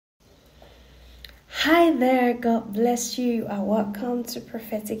Hi there, God bless you. Welcome to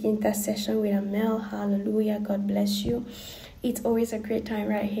Prophetic Intercession with Amel. Hallelujah, God bless you. It's always a great time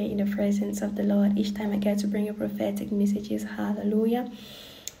right here in the presence of the Lord. Each time I get to bring you prophetic messages, hallelujah.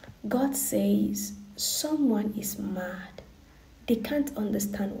 God says someone is mad. They can't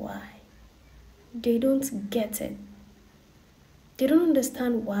understand why. They don't get it. They don't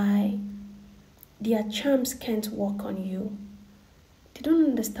understand why their charms can't work on you. They don't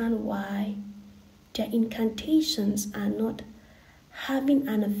understand why their incantations are not having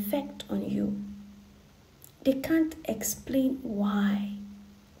an effect on you. They can't explain why.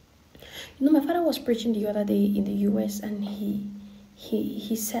 My father was preaching the other day in the US, and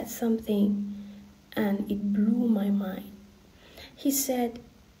he said something and it blew my mind. He said,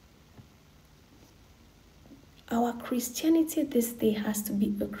 our Christianity this day has to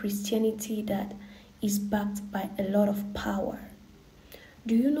be a Christianity that is backed by a lot of power.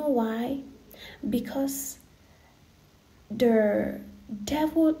 Do you know why? Because the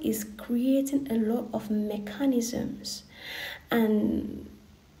devil is creating a lot of mechanisms, and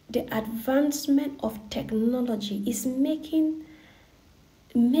the advancement of technology is making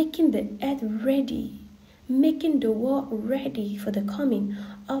the earth ready, making the world ready for the coming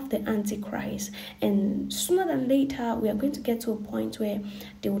of the Antichrist. And sooner than later, we are going to get to a point where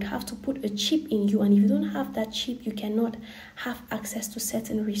they would have to put a chip in you, and if you don't have that chip, you cannot have access to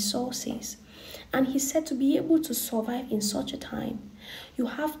certain resources. And he said, to be able to survive in such a time, you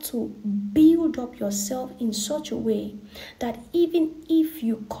have to build up yourself in such a way that even if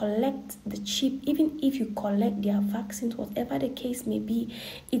you collect the chip, even if you collect their vaccines, whatever the case may be,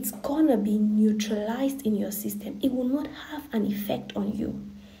 it's gonna be neutralized in your system. It will not have an effect on you.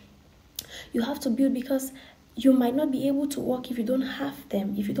 You have to build, because you might not be able to work if you don't have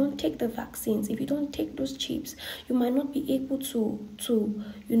them, if you don't take the vaccines, if you don't take those chips. You might not be able to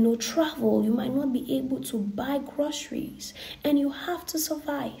travel. You might not be able to buy groceries, and you have to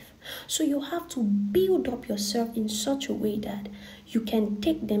survive. So you have to build up yourself in such a way that you can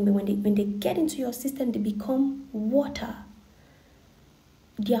take them, but when they get into your system, they become water.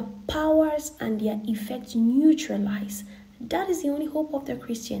 Their powers and their effects neutralize. That is the only hope of the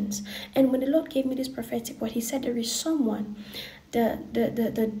Christians. And when the Lord gave me this prophetic word, he said there is someone,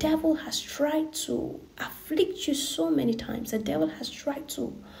 the devil has tried to afflict you so many times. The devil has tried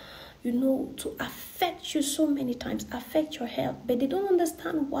to affect you so many times, affect your health, but they don't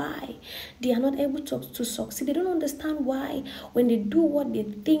understand why they are not able to succeed. They don't understand why when they do what they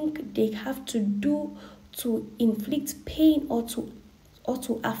think they have to do to inflict pain or to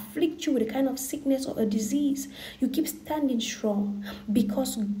afflict you with a kind of sickness or a disease, you keep standing strong,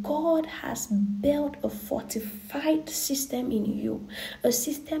 because God has built a fortified system in you, a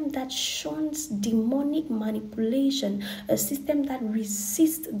system that shuns demonic manipulation, a system that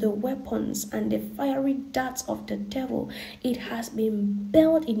resists the weapons and the fiery darts of the devil. It has been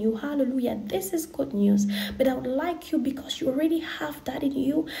built in you. Hallelujah. This is good news. But I would like you, because you already have that in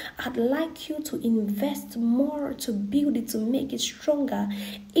you, I'd like you to invest more to build it, to make it stronger,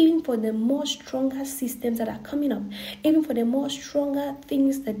 even for the more stronger systems that are coming up, even for the more stronger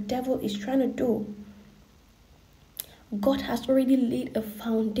things the devil is trying to do. God has already laid a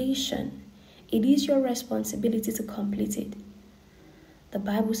foundation. It is your responsibility to complete it. The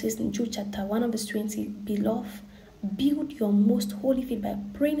Bible says in Jude chapter 1 verse 20, beloved, build your most holy faith by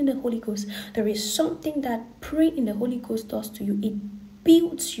praying in the Holy Ghost. There is something that praying in the Holy Ghost does to you. It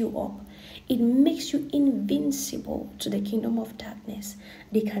builds you up. It makes you invincible to the kingdom of darkness.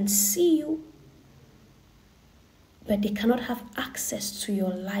 They can see you, but they cannot have access to your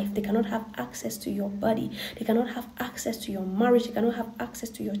life. They cannot have access to your body. They cannot have access to your marriage. They cannot have access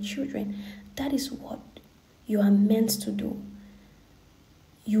to your children. That is what you are meant to do.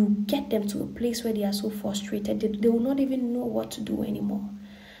 You get them to a place where they are so frustrated, they will not even know what to do anymore,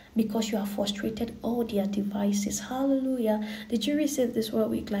 because you have frustrated all their devices. Hallelujah. Did you receive this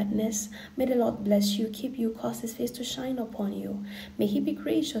word with gladness? May the Lord bless you, keep you, cause his face to shine upon you. May he be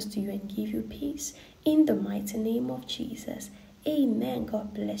gracious to you and give you peace. In the mighty name of Jesus. Amen.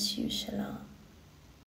 God bless you. Shalom.